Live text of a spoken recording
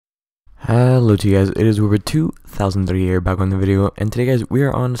Hello to you guys, it is Weber 2003 here, back on the video, and today guys, we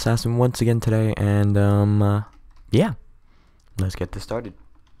are on Assassin once again today, and yeah, let's get this started.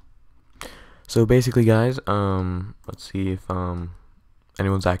 So basically guys, let's see if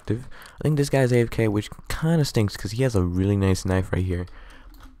anyone's active. I think this guy's AFK, which kinda stinks, because he has a really nice knife right here,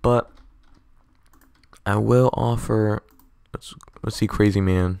 but I will offer, let's see Crazy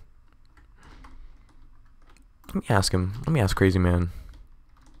Man. Let me ask Crazy Man.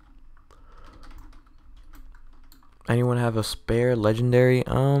 Anyone have a spare legendary?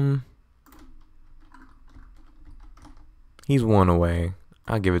 He's one away.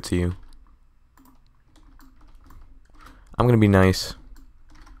 I'll give it to you. I'm gonna be nice.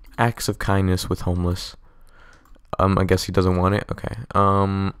 Acts of kindness with homeless. I guess he doesn't want it. Okay.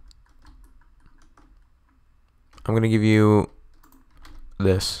 I'm gonna give you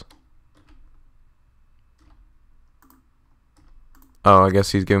this. Oh, I guess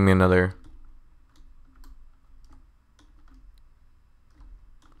he's giving me another.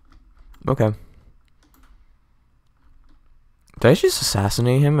 Okay. Did I just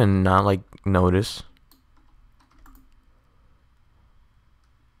assassinate him and not, like, notice?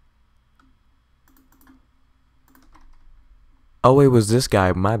 Oh, wait, was this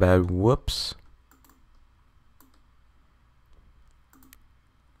guy? My bad. Whoops.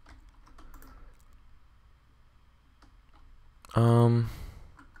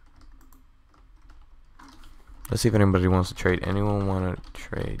 Let's see if anybody wants to trade. Anyone want to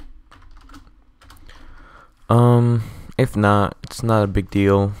trade? If not, it's not a big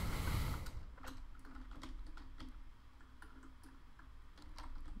deal.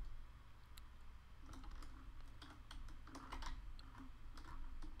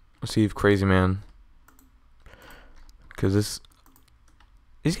 Let's see if Crazy Man, because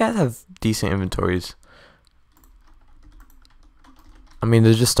these guys have decent inventories. I mean,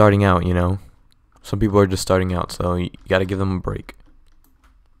 they're just starting out, you know. Some people are just starting out, so you gotta give them a break.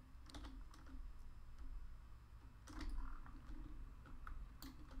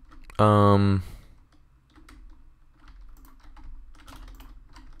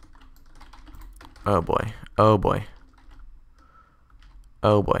 Oh boy. Oh boy.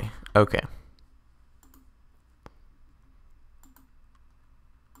 Oh boy. Okay.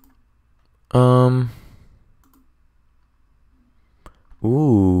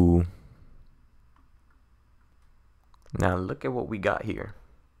 Ooh. Now look at what we got here.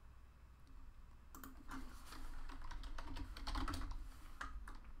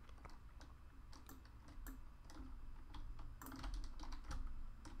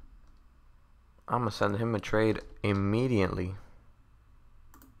 I'm gonna send him a trade immediately.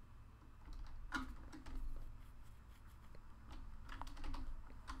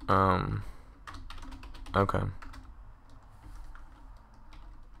 Okay.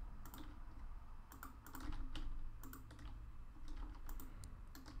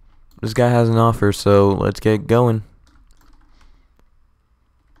 This guy has an offer, so let's get going.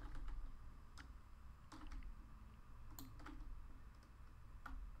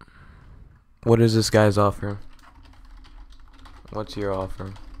 What is this guy's offer? What's your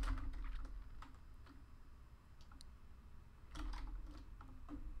offer?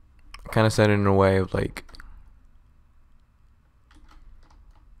 Kind of said it in a way of like,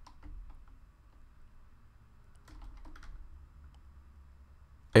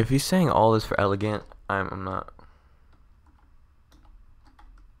 if he's saying all this for elegant, I'm not.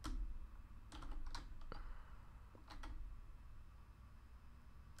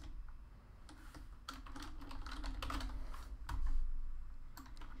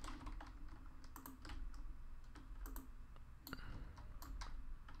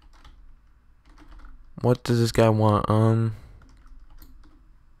 What does this guy want?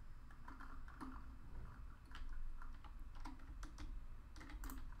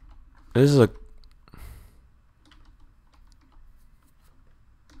 This is a.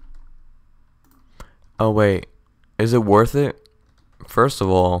 Oh wait, is it worth it? First of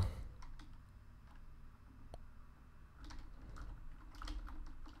all,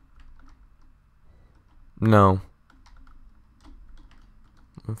 no.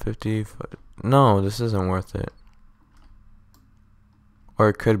 150. No, this isn't worth it. Or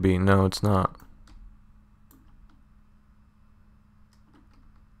it could be. No, it's not.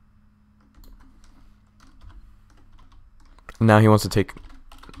 Now he wants to take.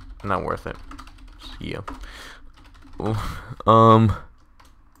 Not worth it. See ya.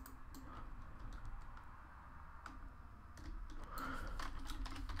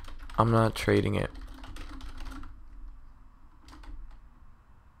 I'm not trading it.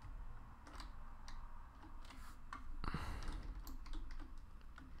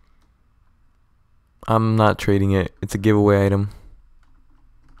 I'm not trading it. It's a giveaway item.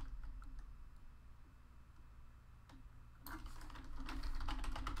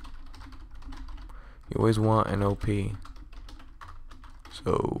 You always want an OP.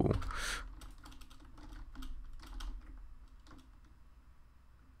 So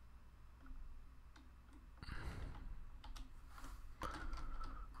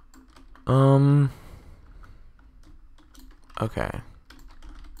okay.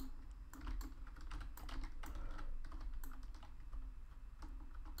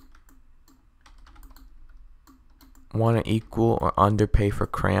 Want to equal or underpay for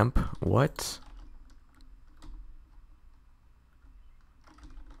cramp? What?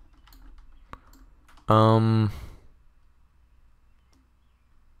 Nah.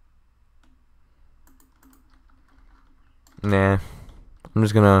 I'm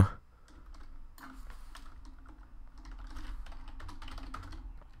just gonna.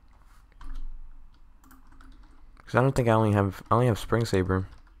 Cause I don't think I only have Spring Saber.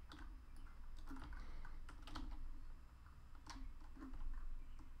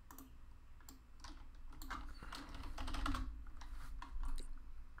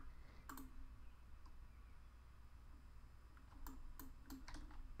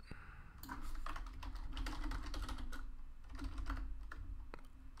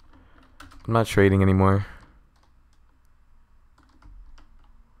 I'm not trading anymore.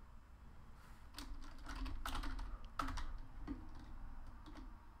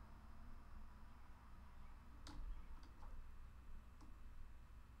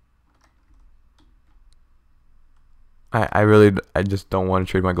 I just don't want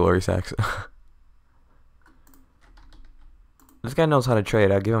to trade my glory sacks. This guy knows how to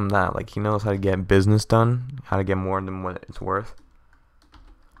trade. I'll give him that. Like, he knows how to get business done, how to get more than what it's worth.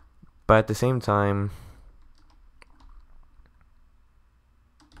 But at the same time,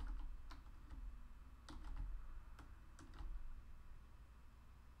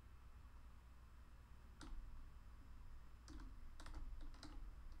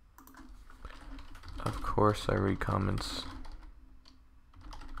 of course I read comments.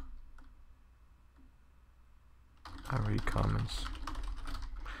 I read comments.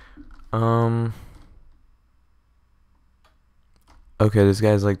 Okay, this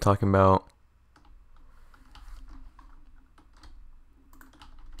guy's like talking about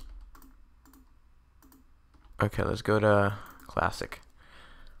okay, let's go to classic.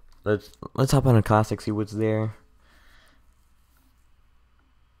 Let's hop on a classic, see what's there.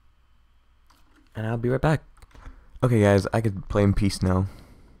 And I'll be right back. Okay guys, I could play in peace now.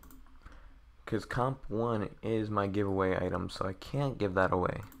 Because comp 1 is my giveaway item, so I can't give that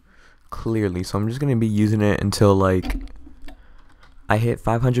away. Clearly, so I'm just going to be using it until, like, I hit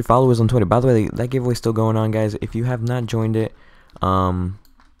 500 followers on Twitter. By the way, that giveaway is still going on, guys. If you have not joined it,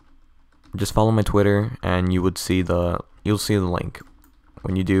 just follow my Twitter, and you would see you'll see the link.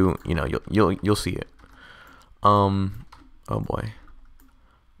 When you do, you know, you'll see it. Oh boy.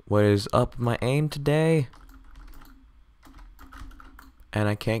 What is up my aim today? And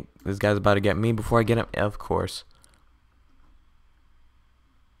I can't. This guy's about to get me before I get him. Of course.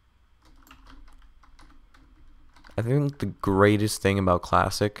 I think the greatest thing about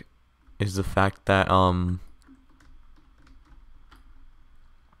Classic is the fact that I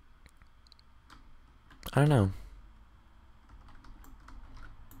don't know.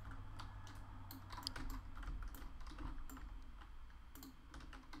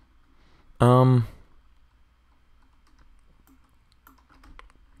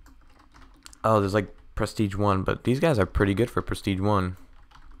 Oh, there's like Prestige 1, but these guys are pretty good for Prestige 1.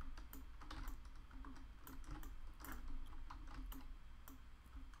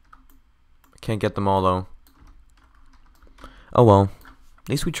 Can't get them all though. Oh well. At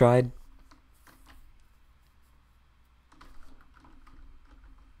least we tried.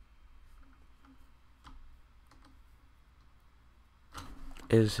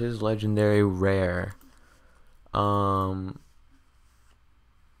 Is his legendary rare?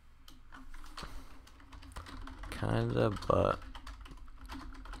 Kinda, but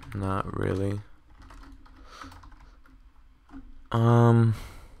not really.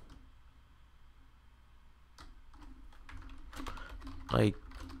 Like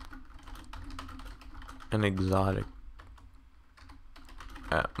an exotic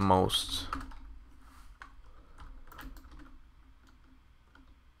at most.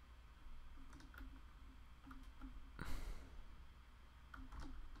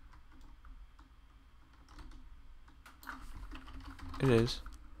 It is.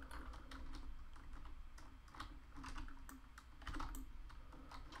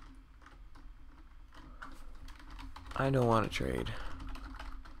 I don't want to trade.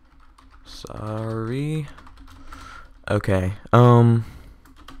 Sorry. Okay. I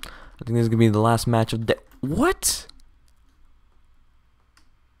think this is gonna be the last match of the day. What?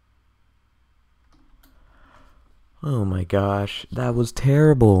 Oh my gosh, that was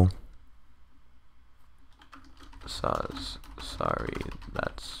terrible. Sorry,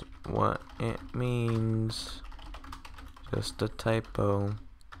 that's what it means. Just a typo.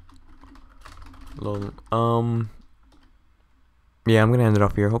 Lol. Yeah, I'm gonna end it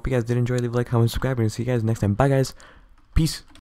off here. Hope you guys did enjoy. Leave a like, comment, subscribe, and see you guys next time. Bye, guys. Peace.